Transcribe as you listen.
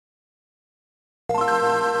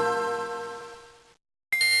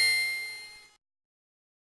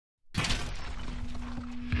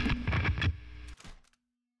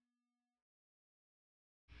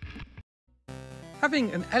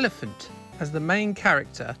Having an elephant as the main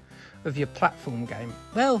character of your platform game,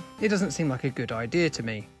 well, it doesn't seem like a good idea to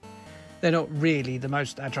me. They're not really the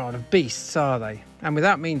most agile of beasts, are they? And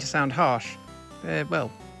without meaning to sound harsh, they're,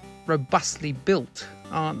 well, robustly built,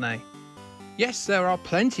 aren't they? Yes, there are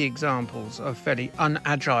plenty examples of fairly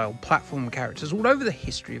unagile platform characters all over the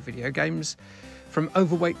history of video games, from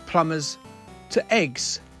overweight plumbers to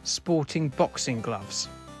eggs sporting boxing gloves.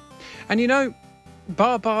 And you know,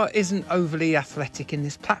 Babar isn't overly athletic in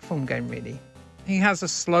this platform game, really. He has a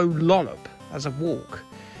slow lollop as a walk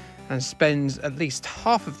and spends at least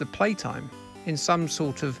half of the playtime in some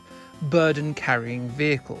sort of burden-carrying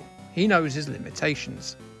vehicle. He knows his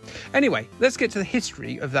limitations. Anyway, let's get to the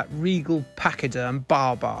history of that regal paciderm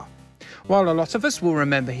Babar. While a lot of us will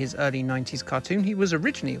remember his early 90s cartoon, he was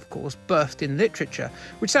originally, of course, birthed in literature,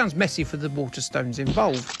 which sounds messy for the Waterstones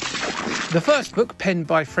involved. The first book, penned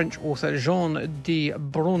by French author Jean de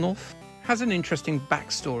Bronoff, has an interesting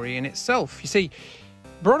backstory in itself. You see,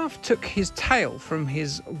 Bronoff took his tale from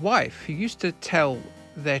his wife, who used to tell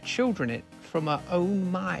their children it from her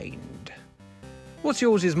own mind. What's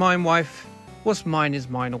yours is mine, wife. What's mine is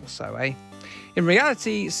mine also, eh? In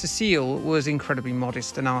reality, Cécile was incredibly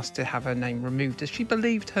modest and asked to have her name removed as she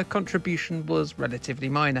believed her contribution was relatively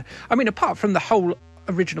minor. I mean, apart from the whole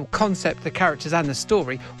original concept, the characters and the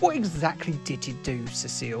story, what exactly did you do,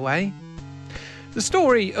 Cécile, eh? The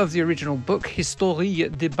story of the original book, Histoire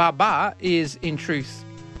de Babar, is, in truth,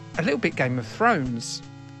 a little bit Game of Thrones.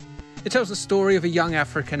 It tells the story of a young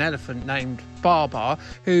African elephant named Babar,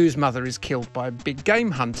 whose mother is killed by a big game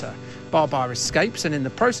hunter. Babar escapes and in the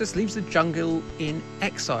process leaves the jungle in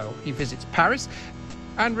exile. He visits Paris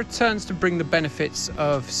and returns to bring the benefits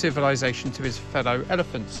of civilization to his fellow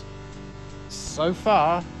elephants. So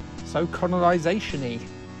far, so colonisation-y.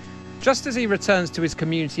 Just as he returns to his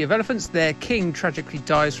community of elephants, their king tragically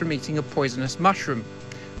dies from eating a poisonous mushroom.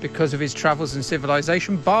 Because of his travels and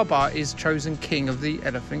civilization, Babar is chosen king of the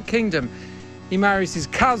Elephant Kingdom. He marries his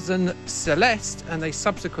cousin Celeste, and they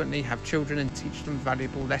subsequently have children and teach them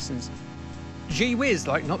valuable lessons. Gee whiz,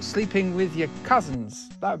 like not sleeping with your cousins.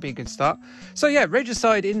 That would be a good start. So yeah,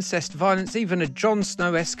 regicide, incest, violence, even a Jon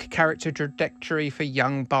Snow-esque character trajectory for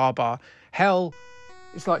young Babar. Hell,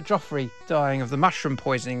 it's like Joffrey dying of the mushroom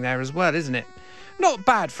poisoning there as well, isn't it? Not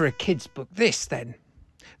bad for a kid's book, this then.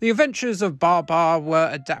 The adventures of Babar were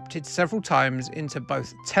adapted several times into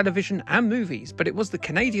both television and movies, but it was the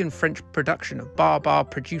Canadian-French production of Babar,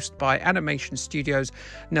 produced by animation studios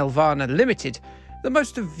Nelvana Limited, that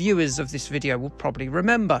most of viewers of this video will probably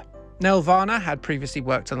remember. Nelvana had previously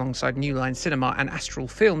worked alongside New Line Cinema and Astral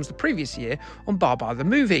Films the previous year on Babar the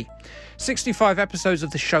movie. 65 episodes of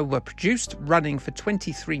the show were produced, running for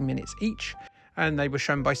 23 minutes each, and they were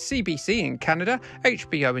shown by CBC in Canada,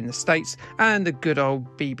 HBO in the States, and the good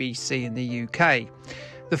old BBC in the UK.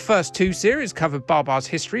 The first two series covered Babar's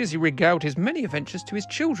history as he regaled his many adventures to his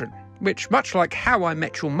children, which, much like How I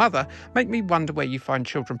Met Your Mother, make me wonder where you find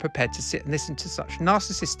children prepared to sit and listen to such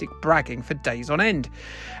narcissistic bragging for days on end.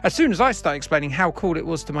 As soon as I started explaining how cool it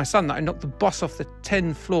was to my son that I knocked the boss off the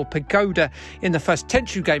 10-floor pagoda in the first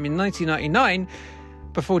Tenchu game in 1999,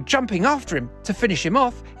 before jumping after him to finish him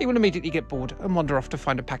off, he will immediately get bored and wander off to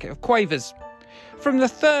find a packet of quavers. From the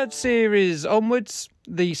third series onwards,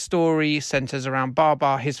 the story centres around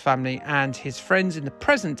Babar, his family and his friends in the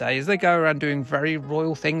present day as they go around doing very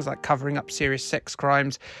royal things like covering up serious sex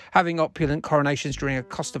crimes, having opulent coronations during a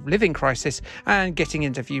cost of living crisis, and getting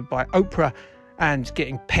interviewed by Oprah and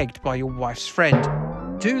getting pegged by your wife's friend.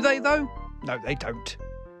 Do they though? No, they don't.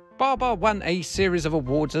 Babar won a series of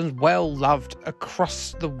awards and well loved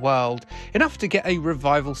across the world, enough to get a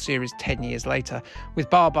revival series 10 years later,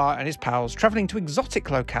 with Babar and his pals travelling to exotic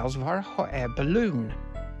locales via a hot air balloon.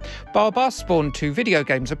 Babar spawned two video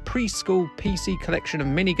games, a preschool PC collection of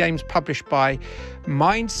minigames published by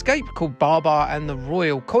Mindscape called Babar and the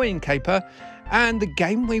Royal Coin Caper, and the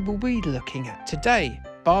game we will be looking at today,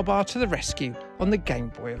 Babar to the Rescue on the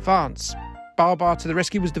Gameboy Advance. Babar to the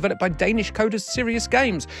Rescue was developed by Danish coders Sirius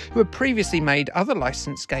Games, who had previously made other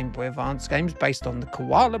licensed Game Boy Advance games based on the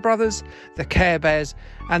Koala Brothers, the Care Bears,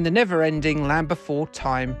 and the never-ending Land Before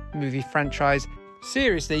Time movie franchise.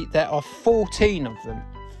 Seriously, there are 14 of them.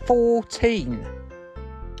 14!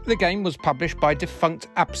 The game was published by defunct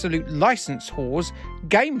absolute license whores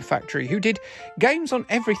Game Factory, who did games on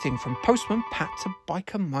everything from Postman Pat to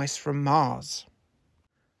Biker Mice from Mars.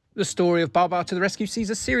 The story of Babar to the Rescue sees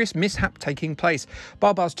a serious mishap taking place.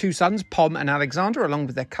 Babar's two sons, Pom and Alexander, along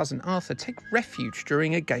with their cousin Arthur, take refuge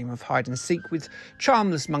during a game of hide-and-seek with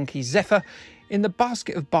charmless monkey Zephyr in the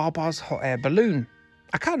basket of Babar's hot air balloon.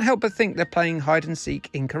 I can't help but think they're playing hide-and-seek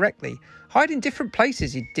incorrectly. Hide in different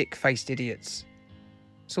places, you dick-faced idiots.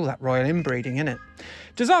 It's all that royal inbreeding, isn't it?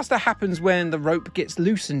 Disaster happens when the rope gets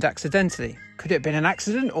loosened accidentally. Could it have been an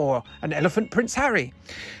accident or an elephant Prince Harry?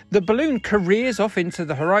 The balloon careers off into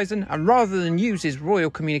the horizon, and rather than use his royal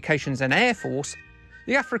communications and air force,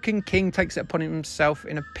 the African king takes it upon himself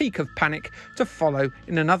in a peak of panic to follow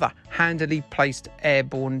in another handily placed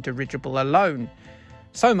airborne dirigible alone.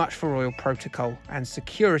 So much for royal protocol and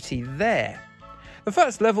security there. The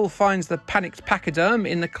first level finds the panicked paciderm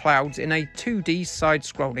in the clouds in a 2D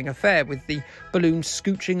side-scrolling affair, with the balloon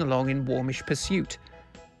scooching along in warmish pursuit.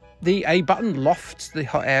 The A button lofts the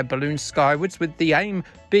hot air balloon skywards, with the aim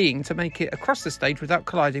being to make it across the stage without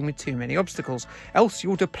colliding with too many obstacles, else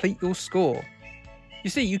you'll deplete your score.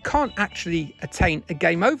 You see, you can't actually attain a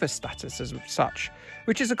game over status as such,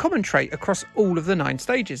 which is a common trait across all of the 9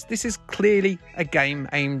 stages. This is clearly a game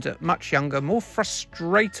aimed at much younger, more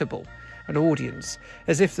frustratable an audience,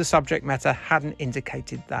 as if the subject matter hadn't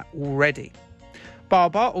indicated that already.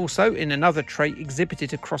 Babar also, in another trait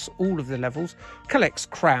exhibited across all of the levels, collects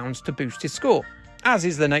crowns to boost his score, as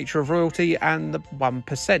is the nature of royalty and the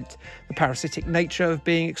 1%. The parasitic nature of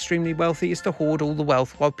being extremely wealthy is to hoard all the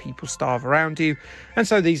wealth while people starve around you, and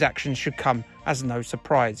so these actions should come as no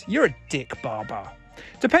surprise. You're a dick, Babar.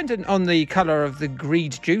 Dependent on the colour of the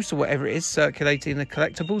greed juice or whatever it is circulating in the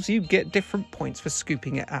collectibles, you get different points for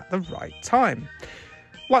scooping it at the right time.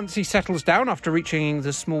 Once he settles down after reaching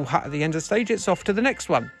the small hut at the end of the stage, it's off to the next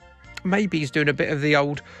one. Maybe he's doing a bit of the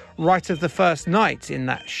old rite of the first night in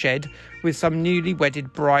that shed with some newly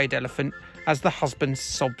wedded bride elephant as the husband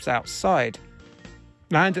sobs outside.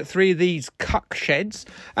 Land at 3 of these cuck sheds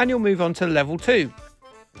and you'll move on to level 2.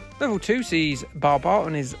 Level 2 sees Babar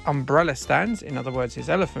on his umbrella stands, in other words his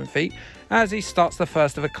elephant feet, as he starts the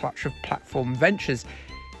first of a clutch of platform ventures.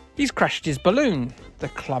 He's crashed his balloon, the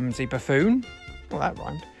clumsy buffoon, well that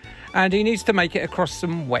rhymed, and he needs to make it across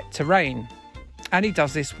some wet terrain. And he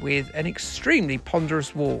does this with an extremely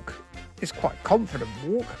ponderous walk. It's quite a confident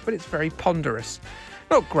walk, but it's very ponderous.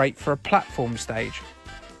 Not great for a platform stage.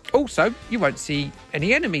 Also, you won't see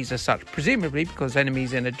any enemies as such, presumably because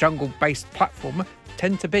enemies in a jungle-based platformer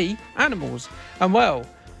tend to be animals. And well,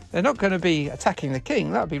 they're not going to be attacking the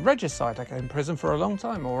king. That would be regicide. I go in prison for a long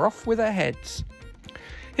time, or off with their heads.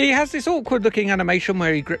 He has this awkward-looking animation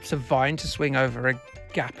where he grips a vine to swing over a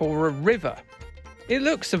gap or a river. It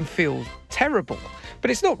looks and feels terrible,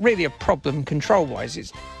 but it's not really a problem control-wise.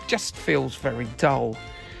 It just feels very dull.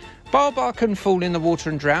 Babar can fall in the water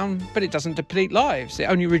and drown, but it doesn't deplete lives. It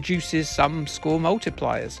only reduces some score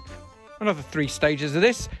multipliers. Another 3 stages of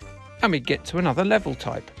this, and we get to another level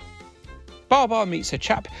type. Babar meets a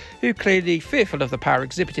chap who, clearly fearful of the power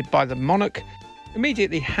exhibited by the monarch,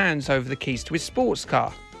 immediately hands over the keys to his sports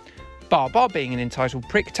car. Babar, being an entitled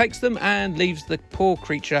prick, takes them and leaves the poor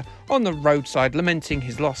creature on the roadside lamenting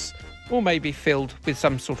his loss, or maybe filled with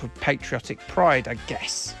some sort of patriotic pride, I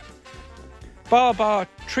guess. Babar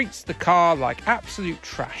treats the car like absolute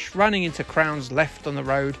trash, running into crowns left on the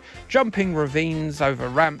road, jumping ravines over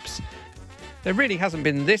ramps. There really hasn't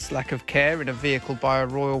been this lack of care in a vehicle by a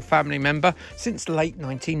royal family member since late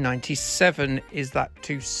 1997. Is that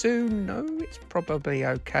too soon? No, it's probably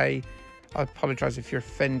okay. I apologise if you're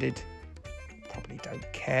offended. Probably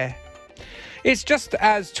don't care. It's just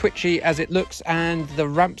as twitchy as it looks, and the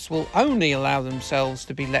ramps will only allow themselves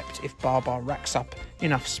to be leapt if Babar racks up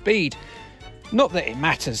enough speed. Not that it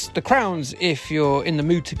matters. The crowns, if you're in the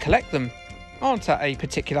mood to collect them, aren't at a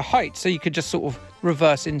particular height, so you could just sort of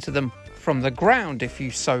reverse into them from the ground if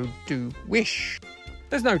you so do wish.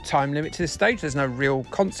 There's no time limit to this stage, there's no real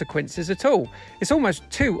consequences at all. It's almost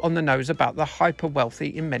too on the nose about the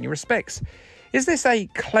hyper-wealthy in many respects. Is this a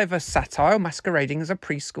clever satire masquerading as a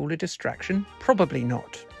preschooler distraction? Probably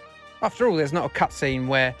not. After all, there's not a cutscene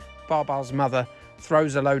where Babar's mother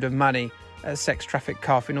throws a load of money at a sex-trafficked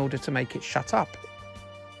calf in order to make it shut up.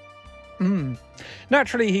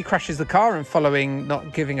 Naturally, he crashes the car, and following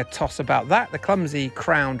not giving a toss about that, the clumsy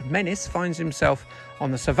crowned menace finds himself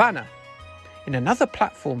on the savannah, in another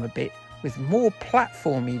platformer bit with more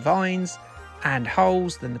platformy vines and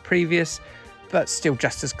holes than the previous, but still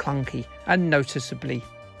just as clunky and noticeably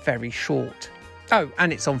very short. Oh,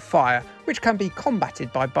 and it's on fire, which can be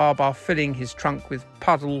combated by Babar filling his trunk with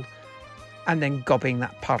puddle and then gobbing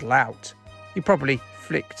that puddle out. He probably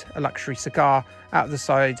flicked a luxury cigar out the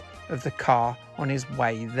side of the car on his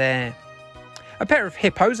way there. A pair of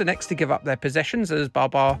hippos are next to give up their possessions as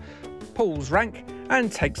Babar pulls rank and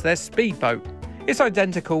takes their speedboat. It's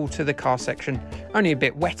identical to the car section, only a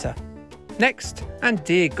bit wetter. Next, and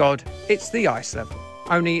dear God, it's the ice level.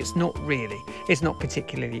 Only it's not really. It's not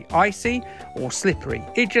particularly icy or slippery.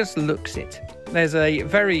 It just looks it. There's a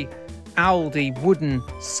very Aldi wooden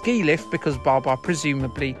ski lift because Babar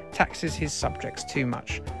presumably taxes his subjects too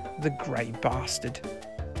much. The grey bastard.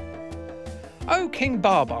 Oh, King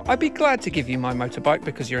Babar, I'd be glad to give you my motorbike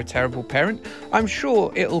because you're a terrible parent. I'm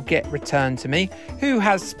sure it'll get returned to me, who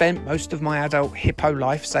has spent most of my adult hippo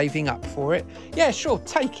life saving up for it. Yeah, sure,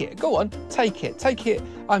 take it. Go on, take it. Take it.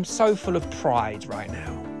 I'm so full of pride right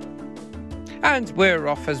now. And we're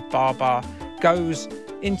off as Babar goes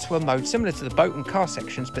into a mode similar to the boat and car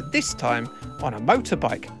sections, but this time on a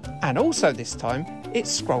motorbike. And also this time, it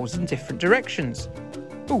scrolls in different directions.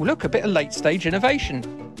 Oh, look, a bit of late stage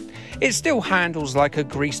innovation. It still handles like a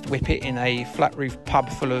greased whippet in a flat roof pub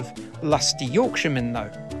full of lusty Yorkshiremen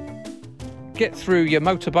though. Get through your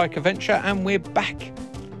motorbike adventure and we're back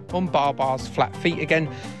on Babar's flat feet again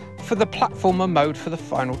for the platformer mode for the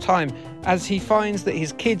final time, as he finds that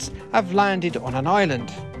his kids have landed on an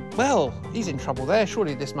island. Well, he's in trouble there.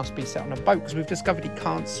 Surely this must be set on a boat because we've discovered he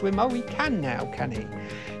can't swim. Oh, he can now, can he?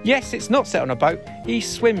 Yes, it's not set on a boat. He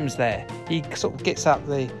swims there. He sort of gets up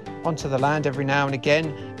onto the land every now and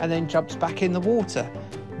again and then jumps back in the water.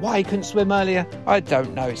 Why he couldn't swim earlier, I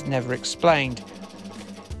don't know. It's never explained.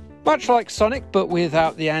 Much like Sonic, but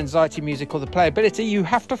without the anxiety music or the playability, you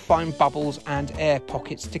have to find bubbles and air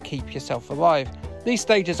pockets to keep yourself alive. These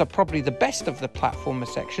stages are probably the best of the platformer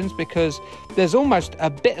sections because there's almost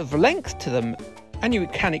a bit of length to them and you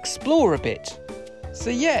can explore a bit.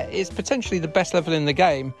 So yeah, it's potentially the best level in the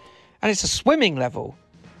game and it's a swimming level.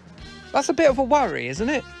 That's a bit of a worry, isn't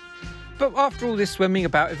it? But after all this swimming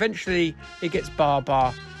about, eventually it gets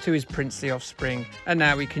Babar to his princely offspring and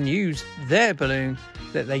now we can use their balloon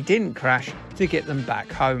that they didn't crash to get them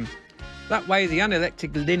back home. That way the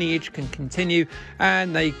unelected lineage can continue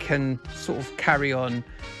and they can sort of carry on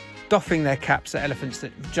doffing their caps at elephants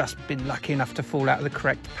that have just been lucky enough to fall out of the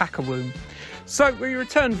correct packer womb. So we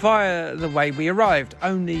return via the way we arrived,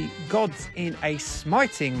 only gods in a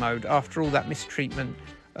smiting mode after all that mistreatment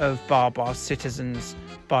of Babar's citizens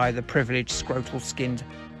by the privileged scrotal-skinned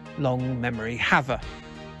long memory haver.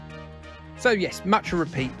 So yes, much a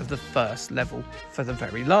repeat of the first level for the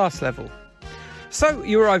very last level. So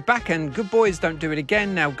you arrive back and good boys, don't do it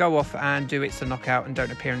again. Now go off and do It's a Knockout and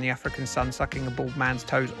don't appear in the African sun sucking a bald man's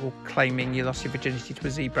toes or claiming you lost your virginity to a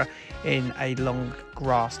zebra in a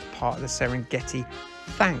long-grassed part of the Serengeti.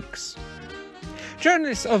 Thanks.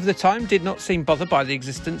 Journalists of the time did not seem bothered by the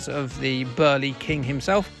existence of the burly king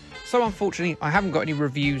himself, so unfortunately I haven't got any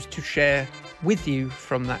reviews to share with you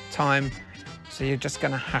from that time, so you're just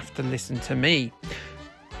going to have to listen to me.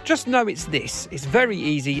 Just know it's very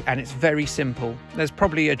easy and it's very simple. There's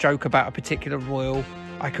probably a joke about a particular royal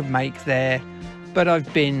I could make there, but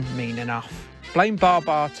I've been mean enough. Blame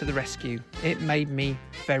Babar to the rescue. It made me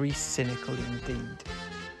very cynical indeed.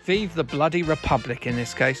 Vive the bloody Republic in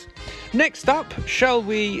this case. Next up, shall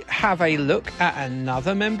we have a look at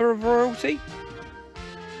another member of royalty?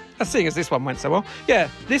 Seeing as this one went so well. Yeah,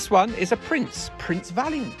 this one is a prince. Prince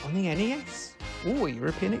Valiant on the NES. Oh,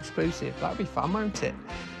 European exclusive. That'll be fun, won't it?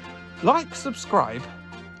 Like, subscribe,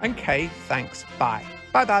 and Kay, thanks. Bye.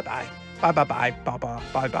 Bye, bye, bye. Bye, bye, bye, bye, bye,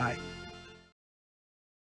 bye, bye.